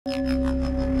Hello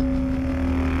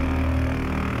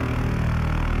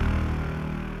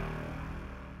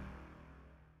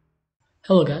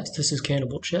guys, this is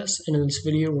CannibalChess, and in this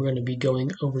video we're going to be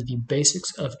going over the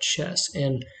basics of chess.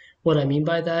 And what I mean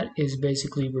by that is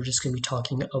basically we're just going to be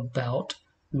talking about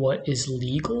what is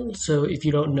legal. So if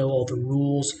you don't know all the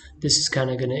rules, this is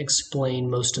kind of going to explain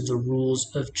most of the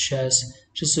rules of chess,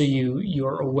 just so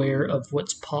you're aware of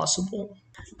what's possible.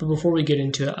 But before we get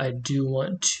into it, I do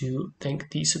want to thank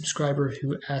the subscriber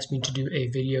who asked me to do a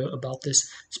video about this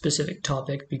specific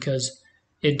topic, because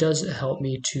it does help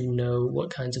me to know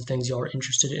what kinds of things y'all are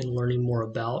interested in learning more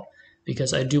about,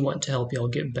 because I do want to help y'all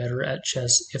get better at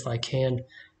chess if I can.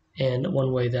 And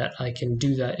one way that I can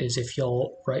do that is if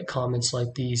y'all write comments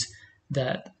like these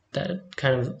that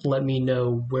kind of let me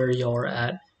know where y'all are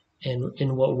at and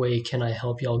in what way can I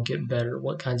help y'all get better.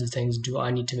 What kinds of things do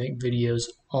I need to make videos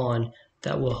on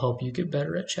that will help you get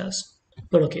better at chess?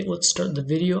 But okay, let's start the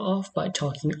video off by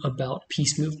talking about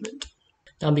piece movement.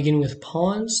 Now, beginning with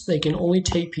pawns, they can only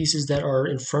take pieces that are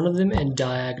in front of them and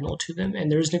diagonal to them.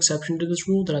 And there's an exception to this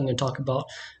rule that I'm going to talk about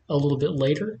a little bit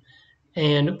later.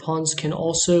 And pawns can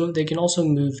also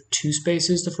move 2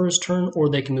 spaces the first turn, or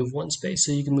they can move 1 space.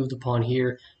 So you can move the pawn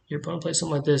here, your opponent plays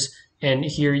something like this, and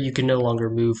here you can no longer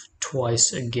move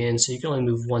twice again. So you can only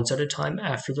move once at a time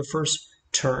after the first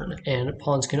turn. And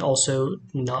pawns can also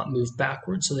not move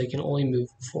backwards, so they can only move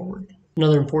forward.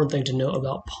 Another important thing to know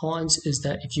about pawns is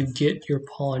that if you get your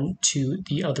pawn to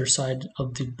the other side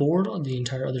of the board, on the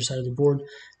entire other side of the board,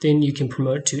 then you can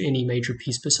promote it to any major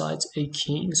piece besides a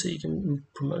king. So you can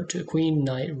promote it to a queen,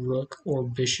 knight, rook, or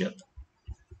bishop.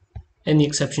 And the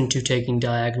exception to taking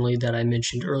diagonally that I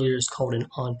mentioned earlier is called an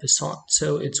en passant.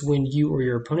 So it's when you or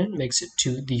your opponent makes it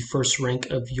to the first rank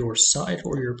of your side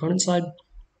or your opponent's side.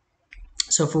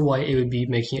 So for white, it would be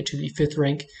making it to the 5th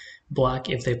rank. Black,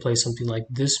 if they play something like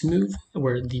this move,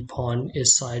 where the pawn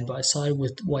is side by side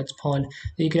with white's pawn,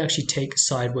 then you can actually take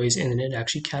sideways, and then it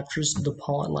actually captures the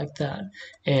pawn like that.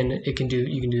 And you can do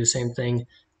the same thing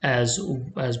as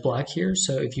black here.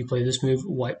 So if you play this move,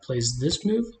 white plays this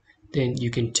move, then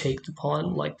you can take the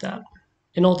pawn like that.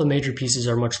 And all the major pieces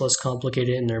are much less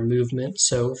complicated in their movement.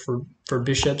 So for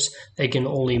bishops, they can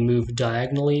only move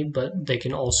diagonally, but they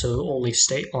can also only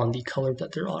stay on the color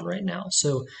that they're on right now.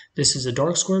 So this is a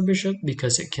dark square bishop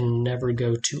because it can never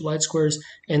go to light squares,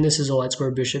 and this is a light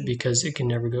square bishop because it can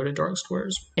never go to dark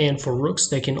squares. And for rooks,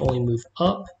 they can only move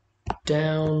up,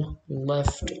 down,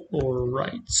 left, or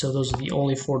right. So those are the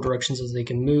only 4 directions that they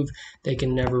can move. They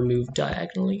can never move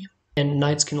diagonally. And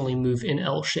knights can only move in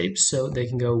L shapes, so they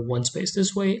can go 1 space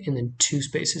this way and then 2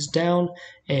 spaces down,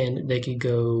 and they could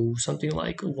go something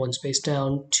like 1 space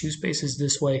down, 2 spaces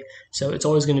this way. So it's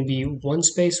always going to be 1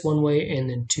 space one way and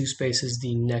then 2 spaces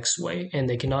the next way, and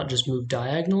they cannot just move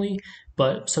diagonally.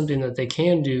 But something that they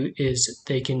can do is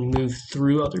they can move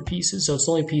through other pieces. So it's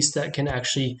the only piece that can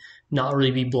actually not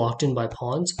really be blocked in by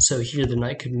pawns. So here the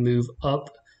knight could move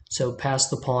up, so past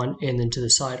the pawn and then to the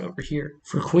side over here.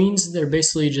 For queens, they're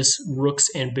basically just rooks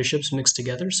and bishops mixed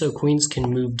together. So queens can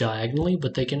move diagonally,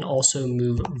 but they can also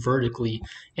move vertically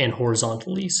and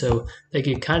horizontally. So they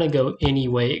can kind of go any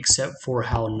way except for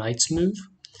how knights move.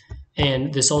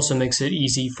 And this also makes it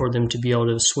easy for them to be able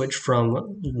to switch from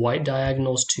white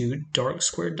diagonals to dark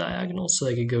square diagonals. So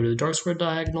they could go to the dark square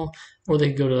diagonal, or they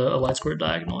could go to a light square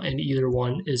diagonal, and either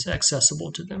one is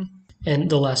accessible to them.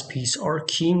 And the last piece are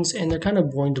kings, and they're kind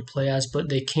of boring to play as, but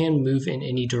they can move in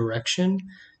any direction.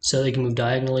 So they can move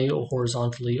diagonally or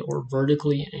horizontally or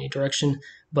vertically in any direction.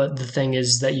 But the thing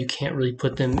is that you can't really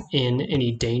put them in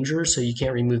any danger, so you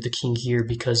can't remove the king here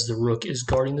because the rook is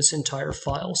guarding this entire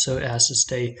file. So it has to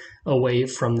stay away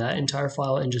from that entire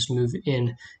file and just move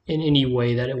in any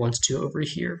way that it wants to over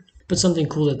here. But something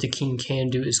cool that the king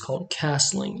can do is called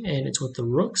castling, and it's with the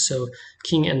rook. So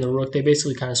king and the rook, they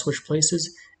basically kind of switch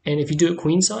places. And if you do it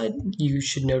queenside, you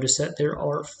should notice that there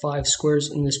are 5 squares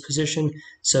in this position.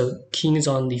 So king is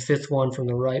on the 5th one from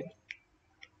the right,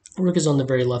 rook is on the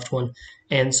very left one,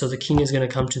 and so the king is going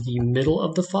to come to the middle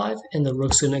of the 5, and the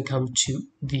rook's going to come to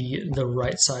the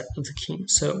right side of the king.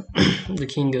 So the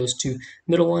king goes to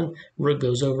middle one, rook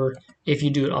goes over. If you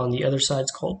do it on the other side,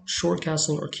 it's called short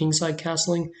castling or kingside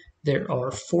castling. There are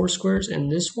 4 squares in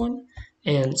this one,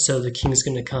 and so the king is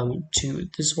going to come to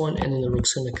this one, and then the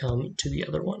rook's going to come to the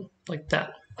other one, like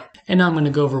that. And now I'm going to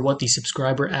go over what the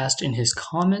subscriber asked in his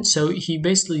comment. So he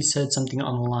basically said something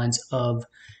on the lines of,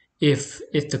 if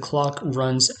the clock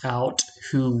runs out,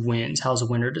 who wins? How's a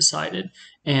winner decided?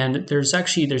 And there's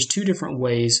 2 different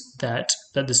ways that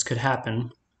this could happen.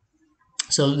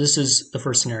 So this is the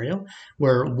first scenario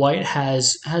where white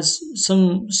has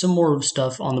some more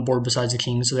stuff on the board besides the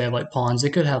king. So they have like pawns. They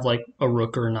could have like a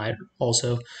rook or a knight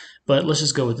also, but let's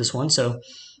just go with this one. So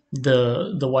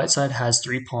the white side has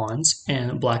 3 pawns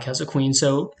and black has a queen.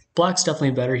 So black's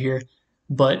definitely better here.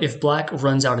 But if black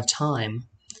runs out of time,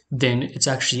 then it's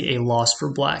actually a loss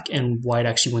for black, and white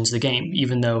actually wins the game.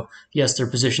 Even though yes, their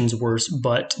position's worse,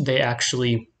 but they have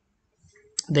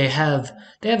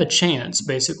they have a chance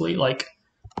basically. Like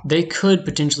they could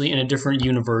potentially in a different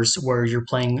universe where you're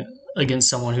playing against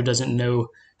someone who doesn't know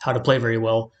how to play very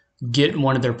well, get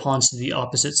one of their pawns to the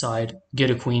opposite side,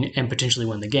 get a queen, and potentially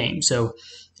win the game. So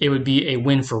it would be a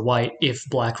win for white if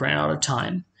black ran out of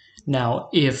time. Now,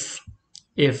 if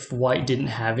white didn't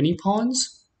have any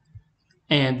pawns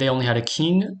and they only had a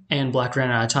king and black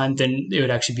ran out of time, then it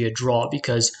would actually be a draw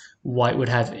because white would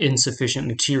have insufficient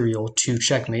material to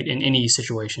checkmate in any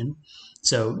situation.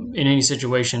 So in any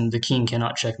situation, the king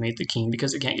cannot checkmate the king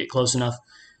because it can't get close enough.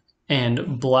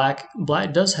 And black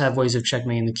does have ways of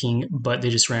checkmating the king, but they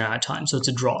just ran out of time. So it's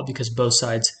a draw because both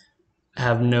sides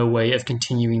have no way of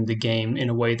continuing the game in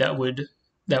a way that would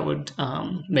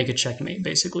make a checkmate,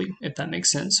 basically, if that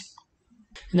makes sense.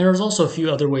 And there's also a few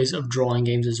other ways of drawing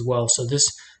games as well. So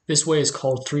this way is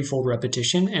called threefold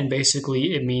repetition, and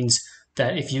basically it means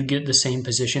that if you get the same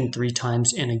position 3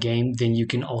 times in a game, then you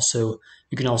can also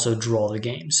draw the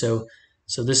game. So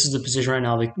this is the position right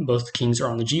now. Both kings are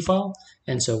on the G file,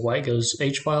 and so white goes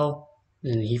H file,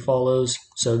 then he follows.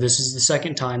 So this is the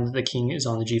second time that the king is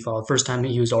on the G file. The first time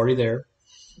he was already there,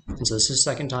 and so this is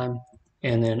the second time,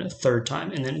 and then a third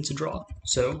time, and then it's a draw.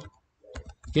 So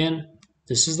again,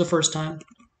 this is the first time,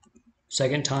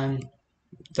 second time,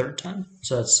 third time.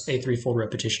 So that's a threefold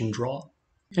repetition draw.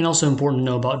 And also important to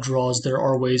know about draws, there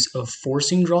are ways of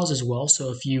forcing draws as well.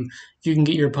 So if you can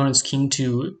get your opponent's king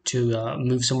to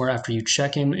move somewhere after you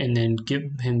check him, and then get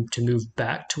him to move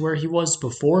back to where he was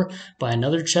before by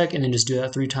another check, and then just do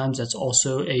that 3 times, that's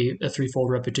also a threefold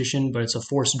repetition, but it's a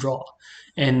forced draw.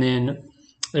 And then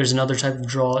there's another type of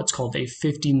draw. It's called a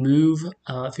 50 move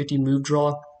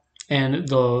draw. And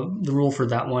the rule for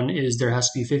that one is there has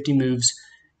to be 50 moves,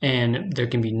 and there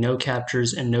can be no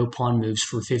captures and no pawn moves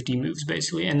for 50 moves,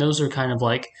 basically. And those are kind of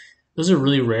like, those are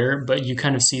really rare, but you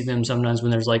kind of see them sometimes when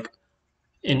there's like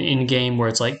an in-game where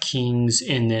it's like kings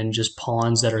and then just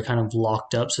pawns that are kind of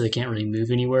locked up so they can't really move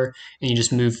anywhere, and you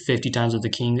just move 50 times with the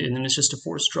king, and then it's just a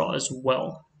forced draw as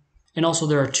well. And also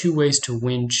there are 2 ways to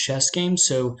win chess games.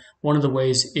 So one of the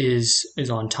ways is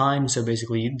on time. So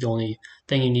basically the only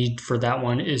thing you need for that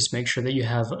one is make sure that you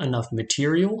have enough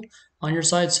material on your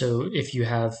side. So if you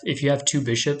have 2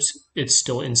 bishops, it's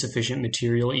still insufficient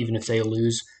material even if they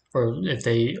lose or if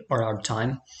they are out of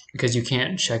time, because you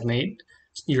can't checkmate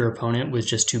your opponent with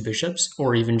just 2 bishops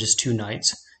or even just 2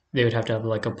 knights. They would have to have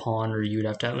like a pawn, or you would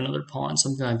have to have another pawn,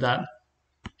 something like that.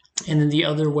 And then the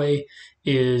other way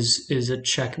is a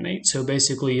checkmate. So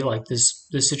basically, like this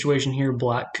situation here,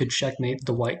 black could checkmate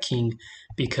the white king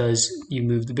because you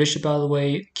move the bishop out of the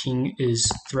way. King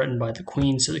is threatened by the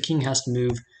queen, so the king has to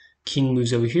move. King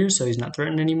moves over here, so he's not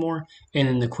threatened anymore. And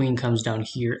then the queen comes down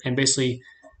here. And basically,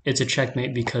 it's a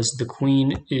checkmate because the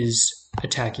queen is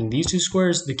attacking these 2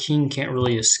 squares. The king can't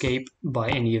really escape by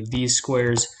any of these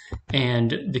squares,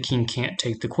 and the king can't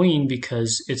take the queen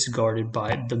because it's guarded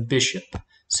by the bishop.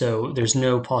 So there's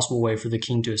no possible way for the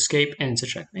king to escape, and it's a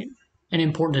checkmate. And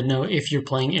important to know if you're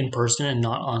playing in person and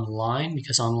not online,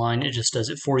 because online it just does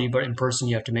it for you, but in person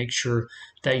you have to make sure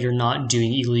that you're not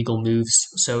doing illegal moves.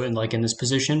 So in this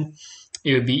position,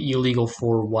 it would be illegal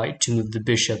for white to move the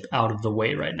bishop out of the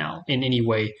way right now. In any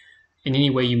way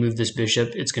you move this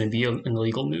bishop, it's going to be an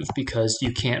illegal move, because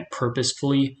you can't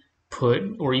purposefully put,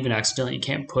 or even accidentally, you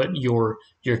can't put your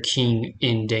king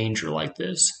in danger like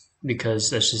this,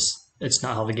 because it's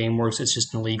not how the game works. It's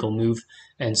just an illegal move,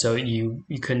 and so you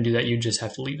couldn't do that. You just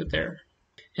have to leave it there.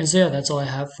 And so yeah, that's all I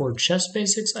have for chess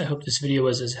basics. I hope this video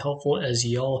was as helpful as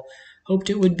y'all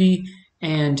hoped it would be.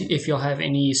 And if y'all have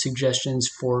any suggestions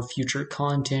for future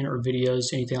content or videos,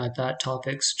 anything like that,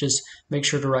 topics, just make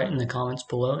sure to write in the comments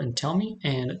below and tell me.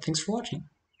 And thanks for watching.